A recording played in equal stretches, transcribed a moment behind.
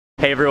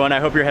Hey everyone, I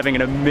hope you're having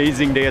an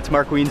amazing day. It's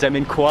Mark Weens. I'm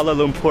in Kuala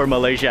Lumpur,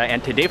 Malaysia,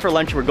 and today for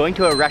lunch we're going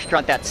to a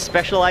restaurant that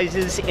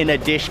specializes in a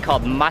dish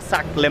called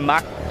masak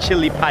lemak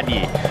chili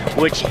padi,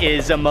 which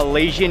is a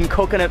Malaysian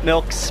coconut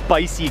milk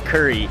spicy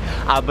curry.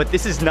 But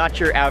this is not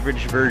your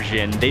average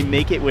version. They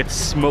make it with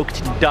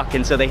smoked duck,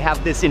 and so they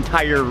have this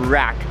entire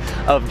rack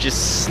of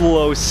just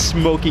slow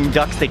smoking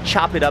ducks. They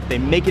chop it up, they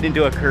make it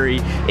into a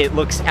curry. It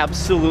looks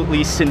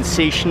absolutely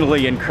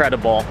sensationally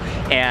incredible,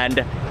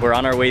 and we're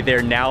on our way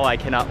there now. I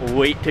cannot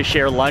wait to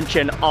share lunch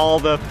and all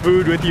the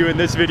food with you in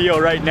this video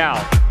right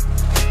now.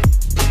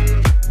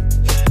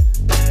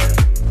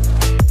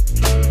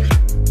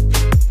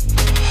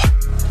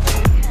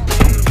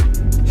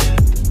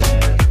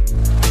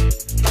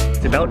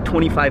 About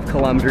 25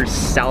 kilometers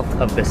south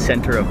of the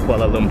center of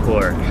Kuala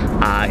Lumpur,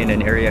 in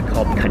an area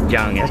called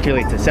Kajang.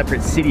 Actually, it's a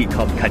separate city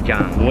called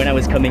Kajang. When I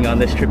was coming on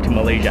this trip to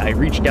Malaysia, I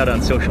reached out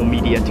on social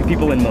media to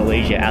people in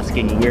Malaysia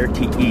asking where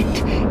to eat.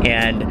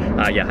 And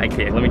yeah,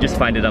 okay, let me just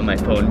find it on my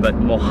phone. But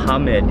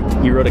Mohammed,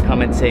 he wrote a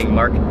comment saying,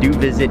 Mark, do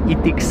visit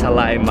Itik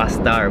Salai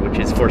Mastar, which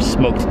is for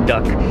smoked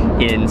duck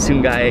in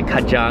Sungai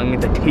Kajang.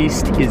 The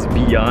taste is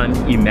beyond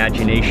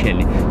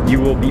imagination.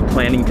 You will be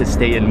planning to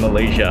stay in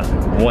Malaysia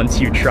once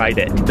you tried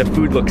it. The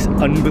food looks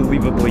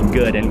unbelievably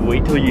good, and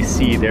wait till you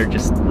see their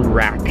just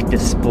rack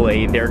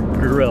display, their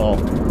grill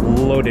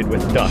loaded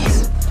with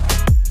ducks.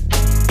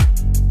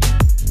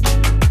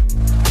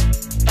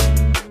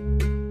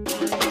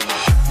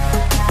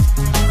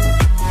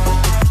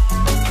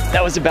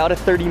 That was about a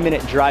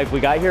 30-minute drive. We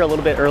got here a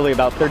little bit early,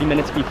 about 30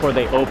 minutes before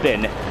they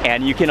open,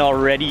 and you can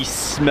already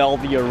smell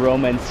the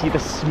aroma and see the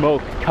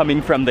smoke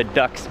coming from the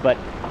ducks, but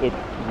it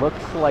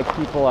looks like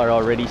people are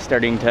already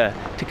starting to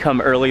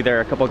come early. There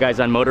are a couple guys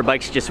on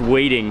motorbikes just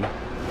waiting.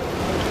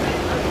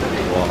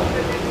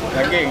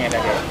 Daging ya,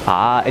 daging.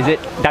 Ah, is it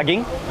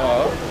daging?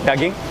 Oh.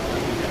 Daging?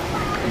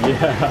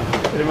 Yeah.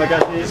 Terima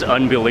kasih. It's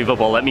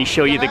unbelievable. Let me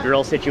show you the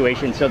grill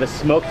situation. So the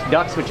smoked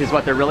ducks, which is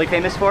what they're really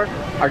famous for,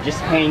 are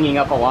just hanging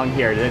up along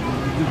here.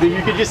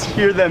 You could just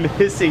hear them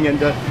hissing and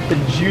the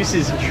juice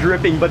is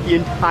dripping, but the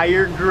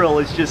entire grill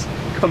is just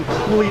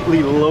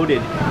completely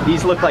loaded.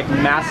 These look like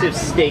massive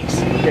steaks.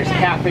 There's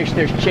catfish,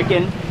 there's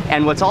chicken,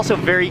 and what's also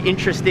very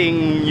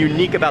interesting,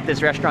 unique about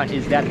this restaurant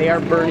is that they are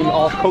burning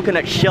all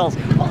coconut shells.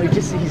 Oh, he's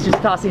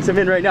just tossing some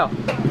in right now.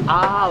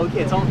 Ah, okay,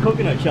 it's all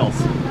coconut shells.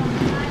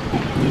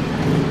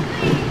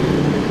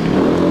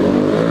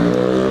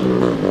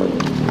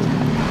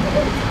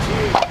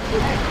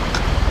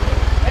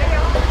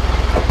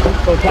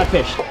 Oh,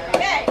 catfish.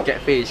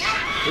 Catfish.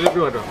 Ini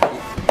dua dong.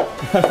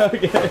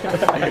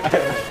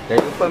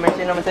 Jangan lupa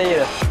mention nama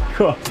saya.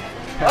 Cool.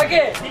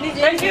 Okay,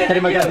 thank you.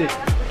 Terima kasih.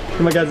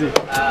 Terima kasih.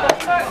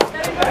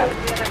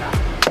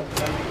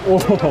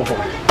 Oh.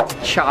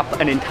 Chop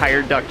an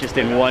entire duck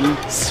just in one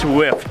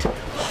swift,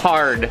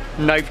 hard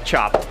knife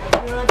chop.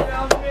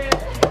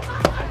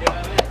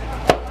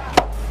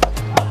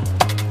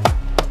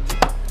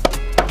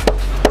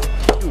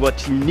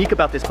 What's unique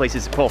about this place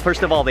is, well,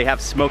 first of all, they have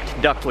smoked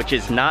duck, which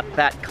is not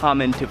that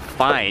common to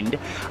find.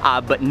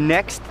 But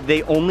next,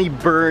 they only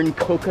burn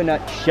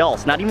coconut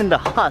shells, not even the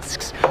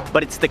husks,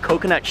 but it's the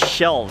coconut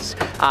shells.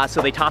 So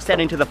they toss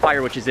that into the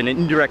fire, which is an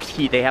indirect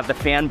heat. They have the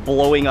fan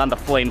blowing on the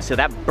flame, so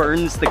that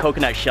burns the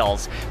coconut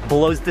shells,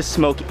 blows the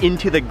smoke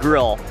into the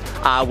grill,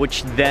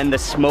 which then the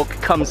smoke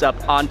comes up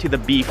onto the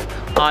beef,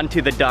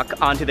 onto the duck,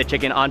 onto the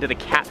chicken, onto the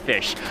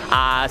catfish.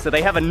 So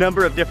they have a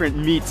number of different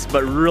meats,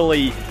 but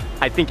really,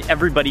 I think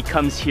everybody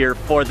comes here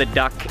for the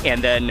duck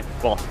and then,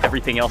 well,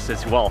 everything else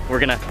as well. We're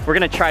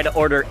gonna try to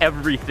order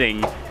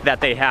everything that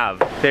they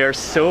have. They are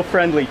so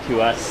friendly to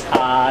us.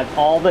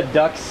 All the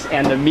ducks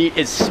and the meat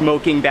is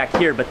smoking back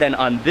here, but then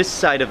on this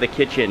side of the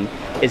kitchen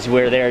is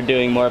where they're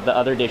doing more of the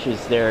other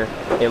dishes there.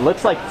 It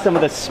looks like some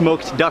of the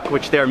smoked duck,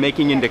 which they're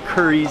making into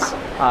curries.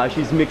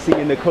 She's mixing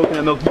in the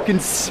coconut milk. You can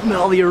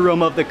smell the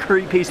aroma of the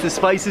curry paste, the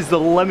spices, the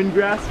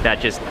lemongrass. That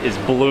just is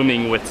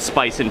blooming with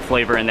spice and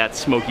flavor in that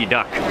smoky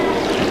duck.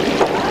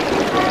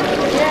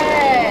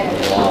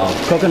 Wow.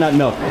 Coconut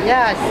milk.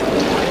 Yes.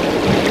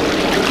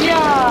 Yeah.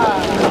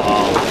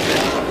 Wow.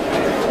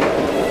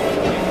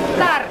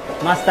 Mastar.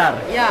 Mastar.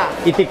 Yeah.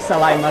 Itik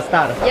Salai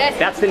Mastar. Yes.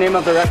 That's the name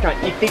of the restaurant.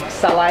 Itik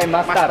Salai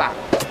Mastar.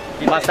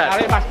 Mastar.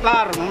 Salai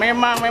Mastar.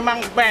 Memang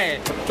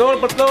best.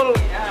 Betul.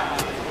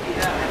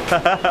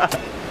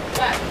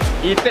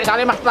 Itik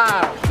Salai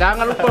Mastar.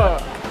 Jangan lupa.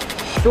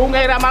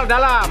 Sungai Ramal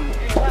Dalam.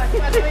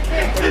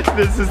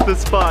 This is the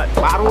spot.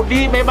 Pak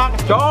Rudi memang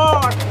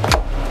jod.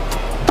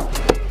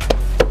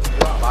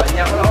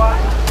 Banyak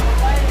lawan.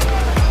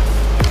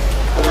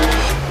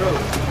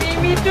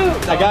 Me too.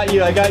 I got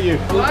you.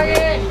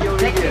 Okay.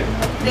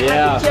 Take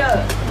Yeah. a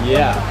picture.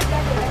 Yeah.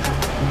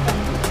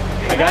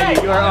 I got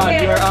you. You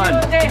are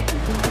on. Okay.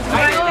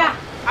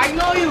 I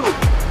know you.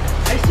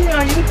 I see you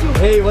on YouTube.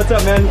 Hey, what's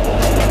up, man?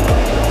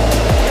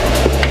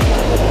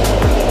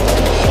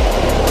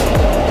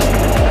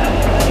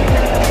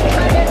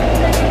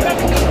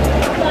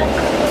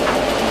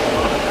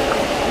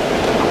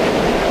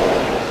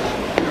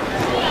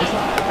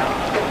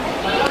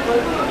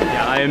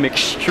 I am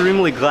extremely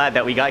extremely glad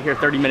that we got here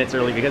 30 minutes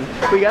early because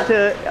we got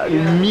to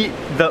meet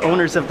the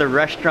owners of the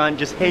restaurant,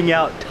 just hang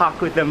out,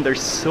 talk with them. They're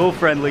so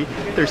friendly,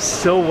 they're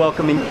so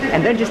welcoming,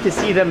 and then just to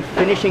see them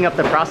finishing up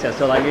the process.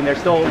 So I mean, they're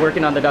still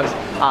working on the ducks,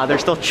 they're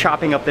still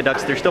chopping up the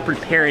ducks, they're still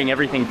preparing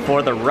everything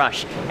for the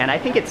rush. And I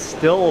think it's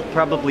still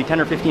probably 10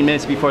 or 15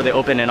 minutes before they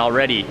open, and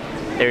already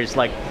there's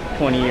like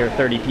 20 or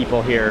 30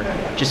 people here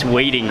just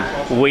waiting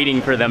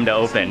for them to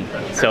open.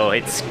 So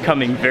it's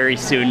coming very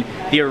soon.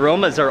 The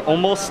aromas are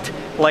almost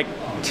like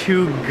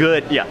too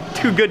good. Yeah,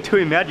 too good to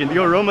imagine.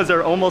 The aromas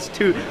are almost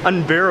too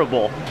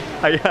unbearable.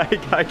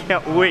 I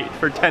can't wait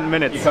for 10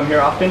 minutes. You come here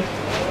often?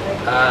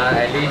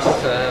 At least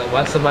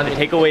once a month. The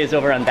takeaway is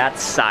over on that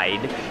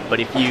side,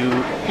 but if you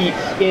eat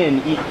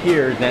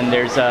here, then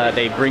there's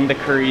they bring the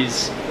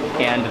curries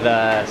and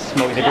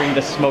they bring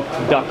the smoked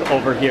duck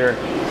over here,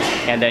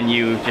 and then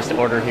you just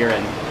order here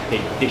and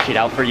they dish it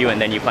out for you, and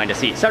then you find a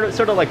seat. Sort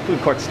of like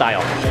food court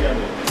style.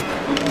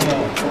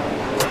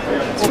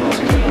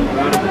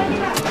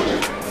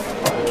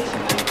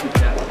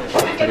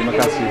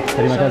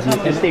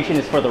 This station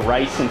is for the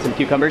rice and some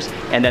cucumbers,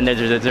 and then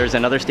there's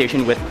another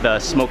station with the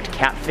smoked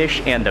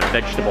catfish and the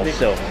vegetables.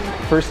 So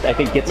first, I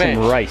think get some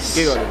rice.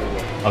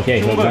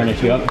 Okay, he'll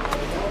garnish you up.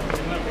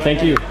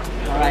 Thank you.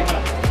 Alright.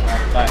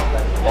 Bye.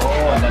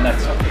 Oh, and then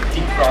that's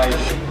deep fried.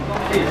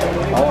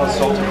 Oh,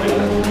 salted.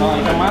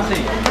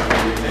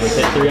 We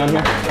put 3 on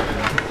here.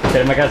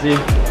 Terima kasih.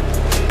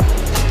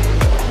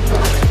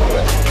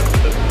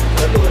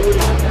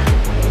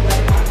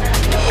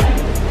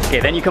 Okay,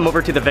 then you come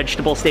over to the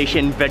vegetable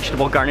station,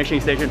 vegetable garnishing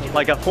station,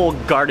 like a whole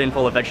garden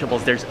full of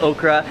vegetables. There's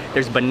okra,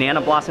 there's banana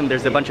blossom,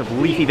 there's a bunch of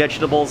leafy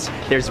vegetables,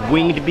 there's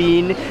winged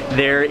bean,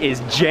 there is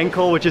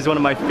jenkel, which is one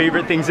of my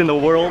favorite things in the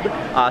world.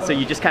 So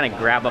you just kind of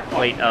grab a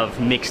plate of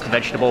mixed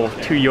vegetable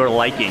to your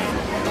liking.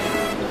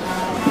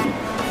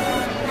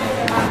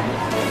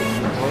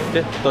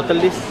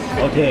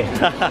 Okay.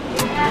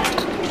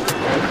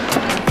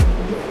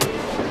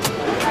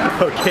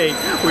 Okay,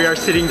 we are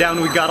sitting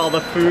down, we got all the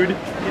food.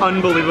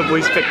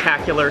 Unbelievably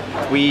spectacular.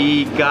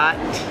 We got,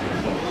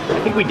 I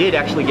think we did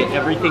actually get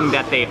everything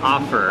that they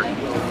offer.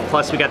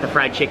 Plus we got the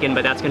fried chicken,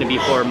 but that's gonna be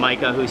for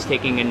Micah, who's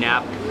taking a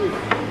nap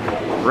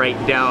right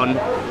down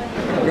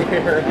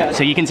there.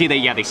 So you can see that,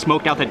 yeah, they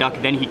smoked out the duck,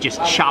 then he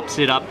just chops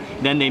it up,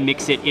 then they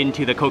mix it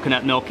into the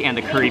coconut milk and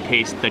the curry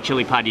paste, the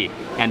chili padi,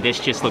 and this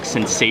just looks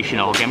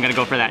sensational. Okay, I'm gonna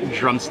go for that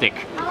drumstick.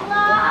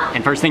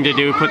 And first thing to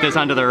do, put this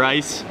onto the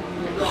rice.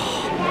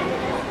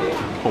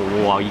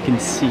 Oh wow, you can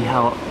see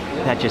how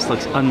that just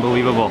looks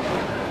unbelievable.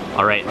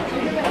 All right.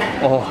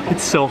 Oh,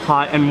 it's so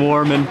hot and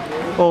warm, and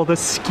oh, the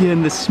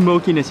skin, the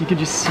smokiness, you can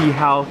just see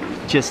how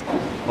just,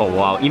 oh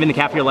wow. Even the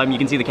kaffir lime, you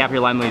can see the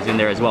kaffir lime leaves in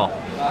there as well.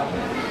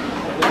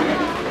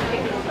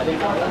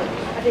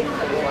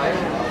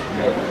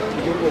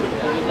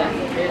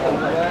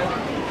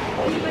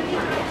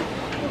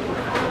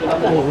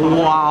 Oh,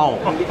 wow.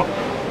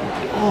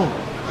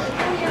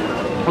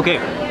 Oh. Okay.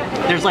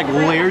 There's like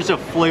layers of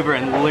flavor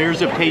and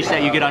layers of taste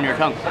that you get on your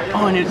tongue.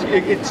 Oh, and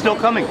it's still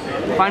coming.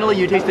 Finally,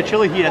 you taste the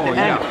chili heat at the end.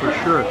 Yeah, for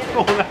sure.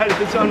 Oh, that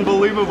is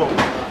unbelievable.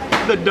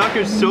 The duck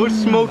is so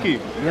smoky.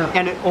 Yeah.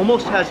 And it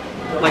almost has,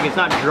 like, it's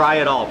not dry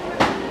at all.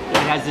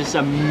 It has this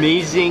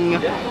amazing,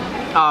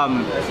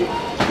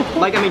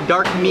 like, I mean,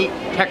 dark meat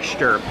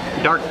texture,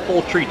 dark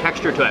poultry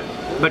texture to it,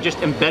 but just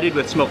embedded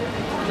with smoke.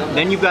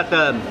 Then you've got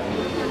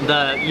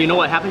you know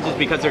what happens is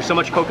because there's so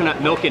much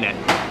coconut milk in it,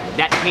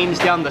 that tames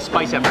down the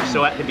spice at first.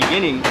 So at the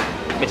beginning,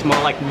 it's more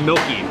like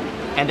milky.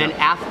 And then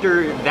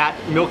after that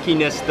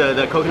milkiness,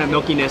 the coconut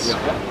milkiness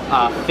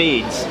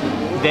fades,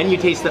 then you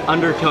taste the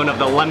undertone of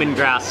the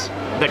lemongrass,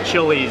 the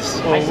chilies.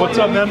 Oh, what's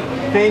up, man?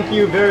 Thank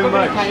you very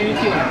much.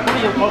 Thank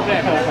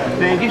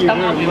you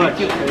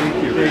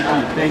very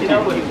much. Thank you.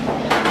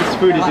 This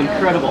food is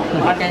incredible.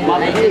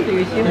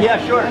 Yeah,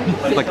 sure.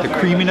 Like the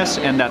creaminess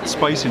and that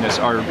spiciness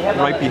are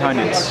right behind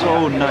it.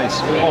 So nice.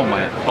 Oh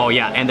my. Oh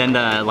yeah, and then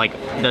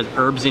the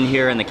herbs in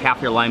here and the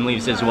kaffir lime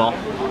leaves as well.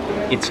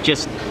 It's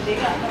just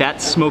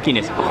that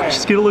smokiness. Oh,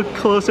 just get a look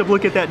close up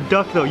look at that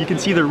duck though. You can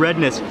see the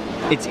redness.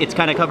 It's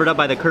kind of covered up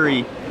by the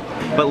curry,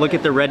 but look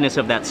at the redness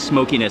of that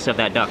smokiness of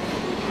that duck.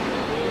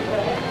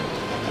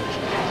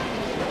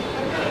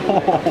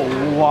 Oh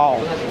wow.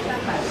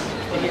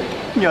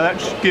 Yeah,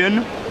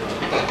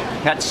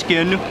 that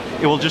skin,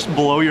 it will just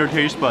blow your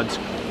taste buds.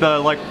 The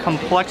like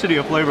complexity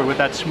of flavor with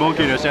that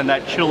smokiness and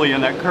that chili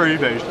and that curry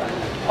base,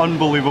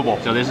 unbelievable.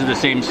 So this is the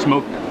same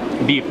smoked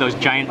beef, those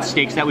giant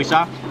steaks that we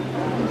saw,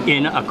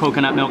 in a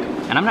coconut milk.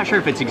 And I'm not sure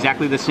if it's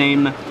exactly the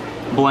same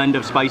blend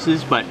of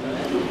spices, but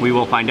we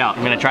will find out.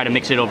 I'm gonna try to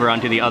mix it over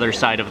onto the other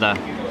side of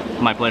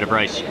my plate of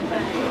rice.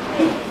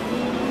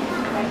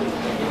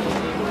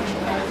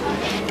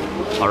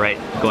 All right,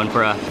 going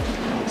for a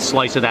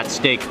slice of that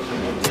steak.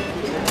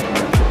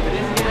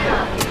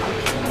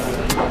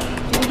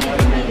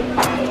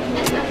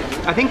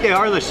 I think they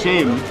are the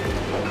same,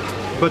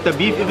 but the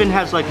beef even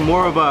has like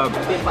more of a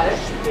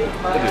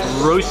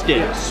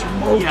roasted,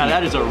 smoky. Yeah,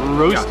 that is a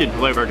roasted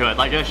flavor to it.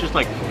 Like it's just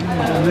like,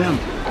 oh man.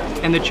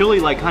 And the chili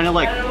like kind of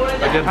like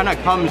It kind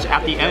of comes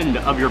at the end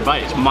of your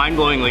bite. It's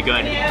mind-blowingly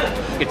good.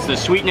 It's the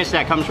sweetness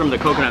that comes from the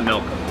coconut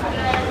milk,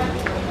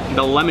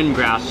 the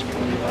lemongrass,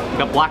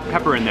 the black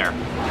pepper in there.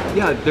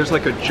 Yeah, there's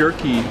like a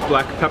jerky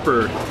black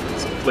pepper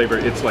flavor.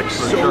 It's like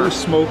so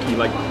smoky,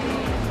 like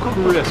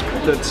crisp.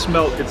 It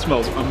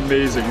smells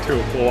amazing too.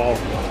 Wow.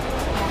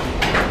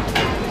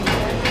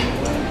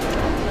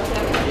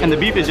 And the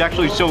beef is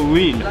actually so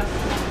lean.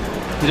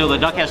 So the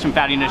duck has some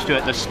fattiness to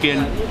it, the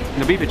skin.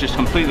 The beef is just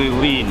completely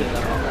lean.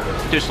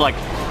 Just like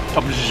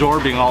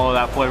absorbing all of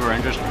that flavor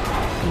and just,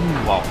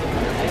 wow.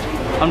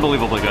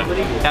 Unbelievably good.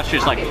 That's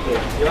just like,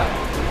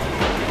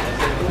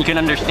 you can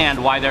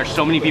understand why there's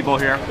so many people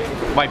here,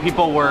 why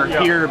people were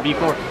here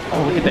before.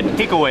 Oh, look at the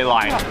takeaway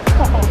line.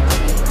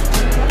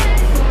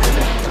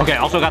 Okay,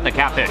 also got the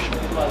catfish.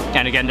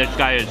 And again, this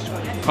guy is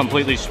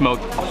completely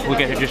smoked. Oh, look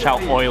at just how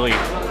oily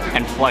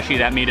and fleshy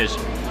that meat is.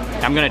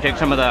 I'm gonna take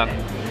some of the,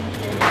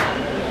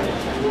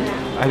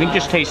 I think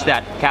just taste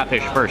that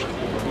catfish first.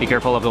 Be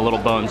careful of the little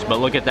bones, but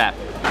look at that.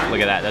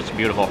 Look at that, that's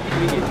beautiful.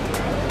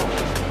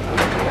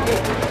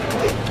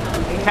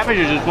 Catfish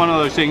is just one of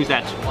those things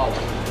that's,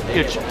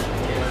 it's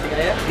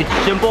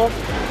simple,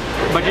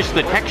 but just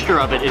the texture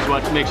of it is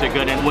what makes it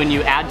good. And when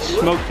you add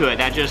smoke to it,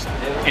 that just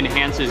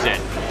enhances it.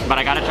 But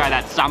I gotta try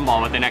that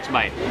sambal with the next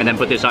bite. And then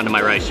put this onto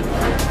my rice.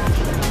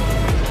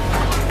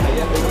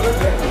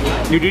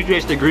 You do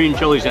taste the green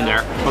chilies in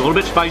there. A little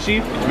bit spicy,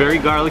 it's very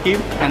garlicky,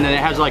 and then it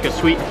has like a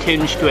sweet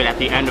tinge to it at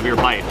the end of your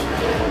bite.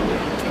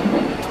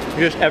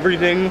 Just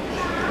everything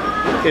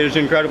is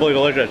incredibly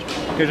delicious.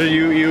 Because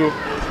you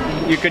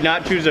could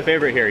not choose a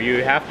favorite here.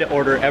 You have to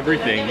order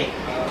everything,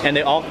 and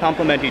they all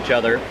complement each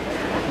other.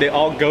 They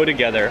all go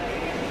together.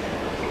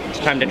 It's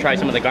time to try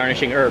some of the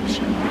garnishing herbs.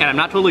 And I'm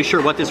not totally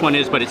sure what this one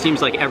is, but it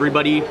seems like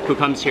everybody who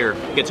comes here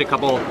gets a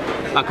couple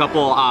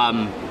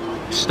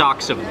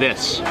stalks of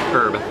this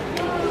herb.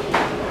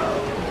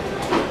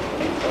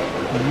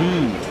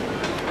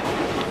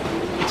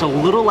 It's a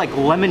little like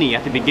lemony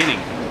at the beginning,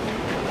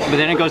 but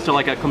then it goes to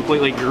like a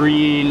completely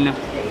green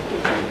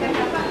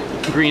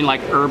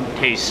like herb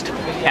taste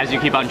as you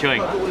keep on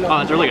chewing. Oh,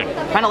 it's really good.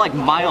 Kind of like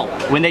mild.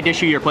 When they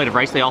dish you your plate of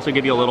rice, they also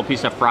give you a little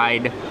piece of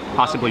fried,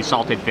 possibly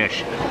salted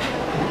fish.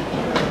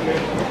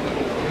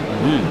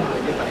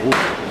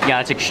 Yeah,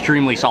 it's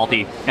extremely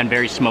salty and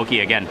very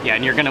smoky again. Yeah,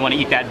 and you're gonna wanna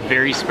eat that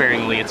very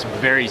sparingly. It's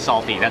very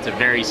salty. That's a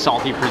very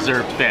salty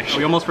preserved fish.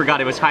 We almost forgot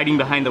it was hiding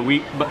behind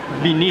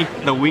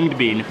beneath the winged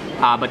bean,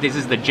 but this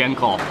is the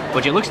jenkol,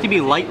 which it looks to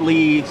be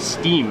lightly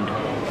steamed.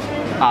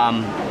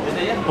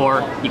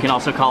 Or you can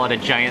also call it a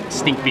giant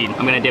stink bean.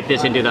 I'm gonna dip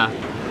this into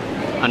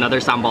another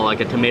sambal,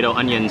 like a tomato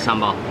onion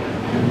sambal.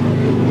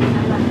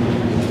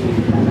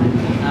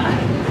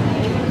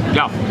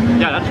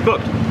 Yeah, that's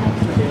cooked.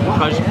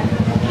 Because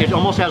it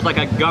almost has like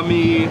a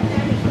gummy,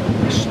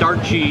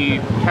 starchy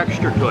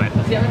texture to it.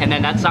 And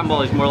then that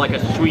sambal is more like a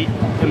sweet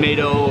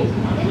tomato,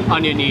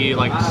 oniony,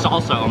 like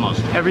salsa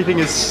almost. Everything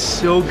is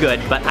so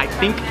good, but I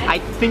think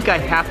I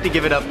have to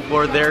give it up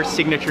for their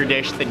signature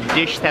dish, the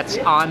dish that's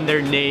on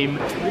their name,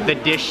 the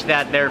dish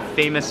that they're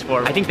famous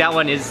for. I think that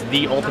one is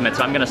the ultimate,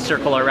 so I'm gonna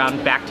circle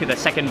around back to the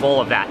second bowl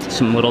of that.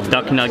 Some little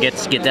duck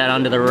nuggets, get that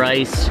onto the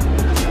rice.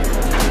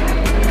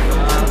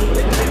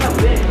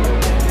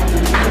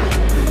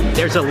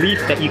 There's a leaf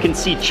that you can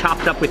see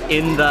chopped up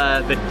within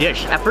the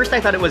dish. At first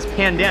I thought it was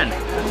pandan.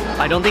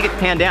 I don't think it's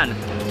pandan.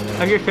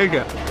 I just take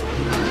it.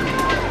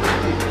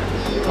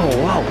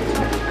 Oh wow.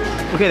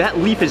 Okay, that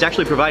leaf is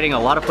actually providing a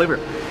lot of flavor.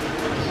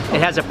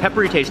 It has a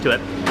peppery taste to it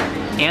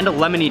and a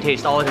lemony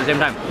taste all at the same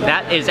time.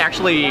 That is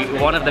actually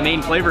one of the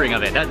main flavoring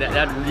of it.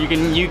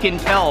 You can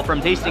tell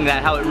from tasting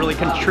that how it really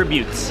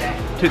contributes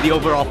to the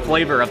overall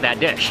flavor of that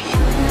dish.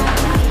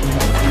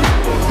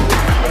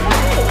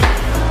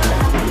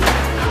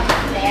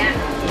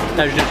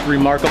 That is just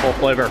remarkable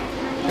flavor.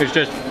 It's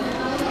just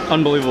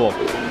unbelievable.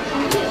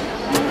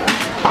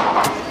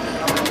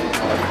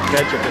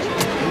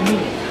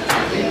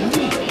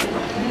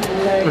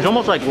 It's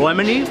almost like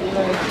lemony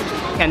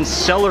and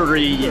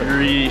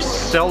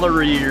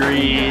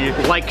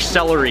like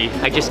celery.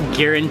 I just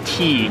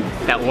guarantee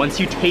that once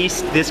you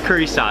taste this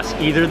curry sauce,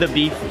 either the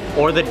beef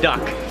or the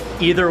duck,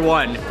 either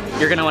one,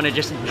 you're gonna wanna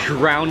just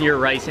drown your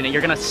rice in it.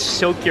 You're gonna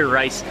soak your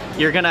rice.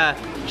 You're gonna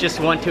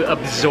just want to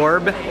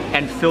absorb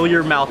and fill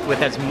your mouth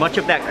with as much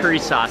of that curry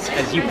sauce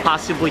as you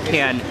possibly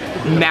can.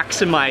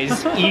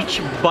 Maximize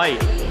each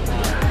bite.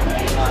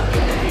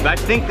 I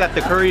think that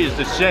the curry is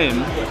the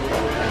same.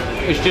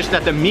 It's just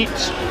that the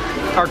meats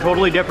are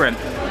totally different.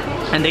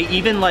 And they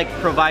even like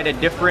provide a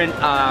different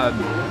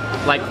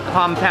like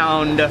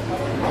compound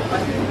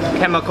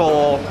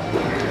chemical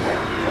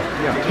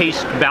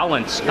taste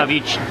balance of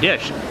each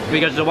dish.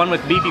 Because the one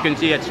with beef, you can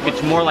see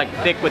it's more like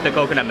thick with the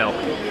coconut milk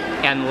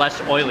and less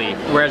oily.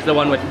 Whereas the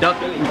one with duck,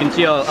 you can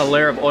see a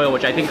layer of oil,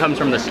 which I think comes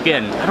from the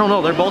skin. I don't know,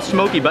 they're both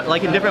smoky, but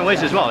like in different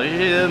ways as well.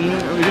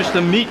 Just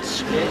the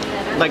meats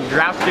like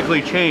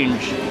drastically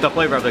change the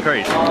flavor of the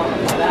curry.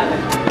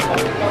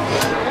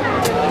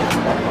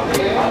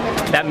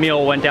 That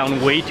meal went down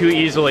way too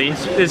easily.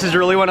 This is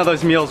really one of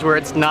those meals where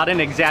it's not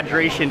an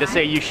exaggeration to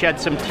say you shed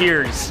some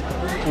tears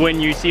when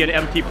you see an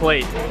empty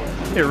plate.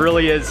 It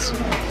really is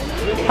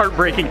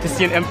heartbreaking to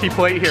see an empty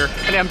plate here,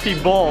 an empty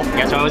bowl.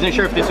 Yeah, so I wasn't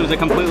sure if this was a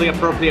completely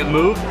appropriate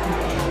move,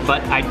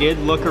 but I did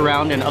look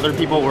around and other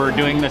people were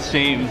doing the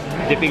same,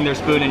 dipping their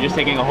spoon and just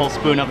taking a whole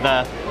spoon of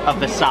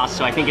the sauce.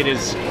 So I think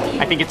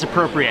it's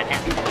appropriate.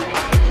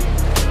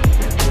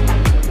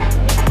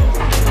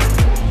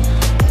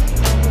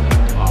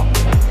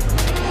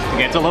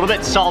 Okay, it's a little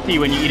bit salty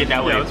when you eat it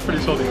that way. Yeah, it's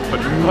pretty salty,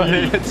 but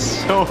it's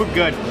so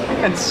good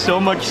and so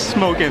much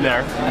smoke in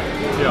there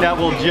that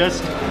will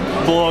just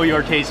blow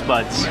your taste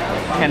buds.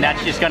 And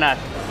that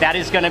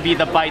is gonna be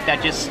the bite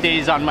that just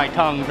stays on my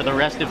tongue for the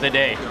rest of the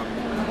day.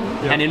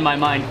 Yeah. And in my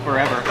mind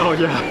forever. Oh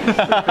yeah,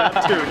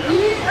 that too.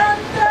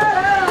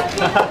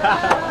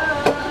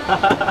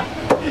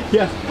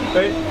 Yeah,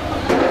 right?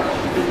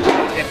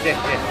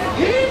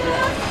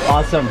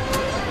 Awesome.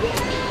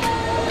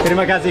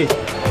 Terima kasih.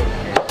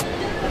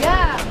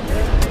 Yeah.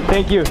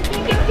 Thank you.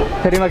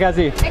 Terima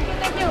kasih. Thank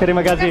you.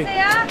 Terima kasih.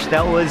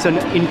 That was an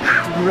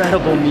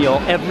incredible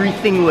meal.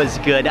 Everything was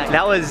good.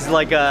 That was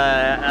like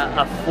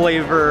a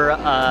flavor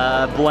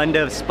blend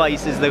of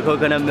spices, the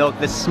coconut milk,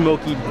 the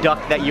smoky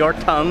duck that your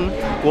tongue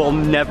will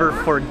never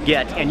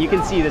forget. And you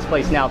can see this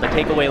place now. The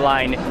takeaway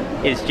line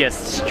is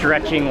just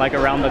stretching like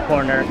around the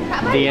corner.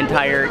 The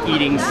entire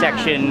eating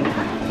section,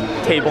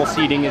 table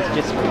seating is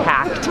just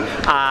packed.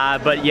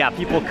 But yeah,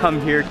 people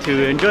come here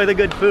to enjoy the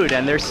good food,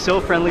 and they're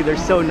so friendly, they're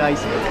so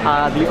nice.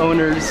 The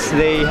owners,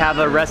 they have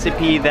a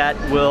recipe that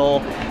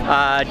will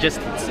just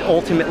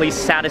ultimately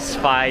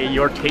satisfy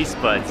your taste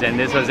buds, and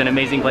this was an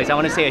amazing place. I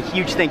want to say a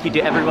huge thank you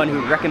to everyone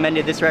who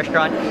recommended this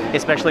restaurant,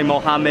 especially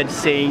Mohammed,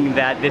 saying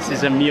that this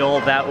is a meal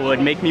that would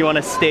make me want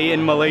to stay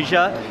in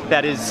Malaysia.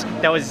 That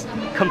was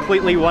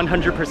completely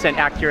 100%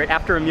 accurate.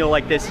 After a meal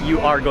like this, you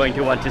are going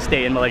to want to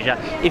stay in Malaysia.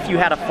 If you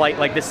had a flight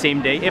like the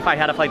same day, if I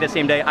had a flight the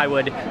same day, I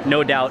would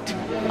no doubt,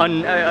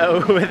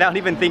 without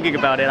even thinking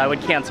about it, I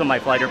would cancel my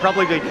flight or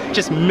probably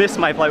just miss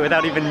my flight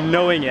without even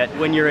knowing it.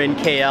 When you're in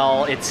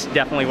KL, it's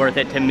definitely worth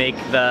it to make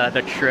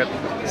the trip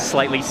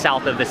slightly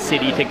south of the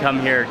city to come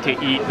here to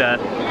eat.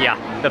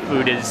 The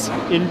food is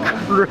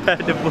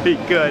incredibly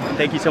good.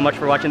 Thank you so much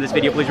for watching this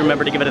video. Please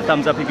remember to give it a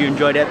thumbs up if you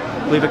enjoyed it.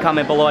 Leave a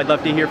comment below. I'd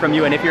love to hear from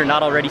you. And if you're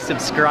not already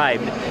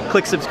subscribed,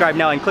 click subscribe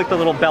now and click the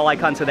little bell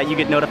icon so that you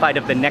get notified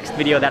of the next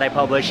video that I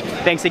publish.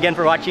 Thanks again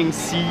for watching.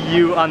 See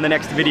you on the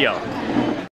next video.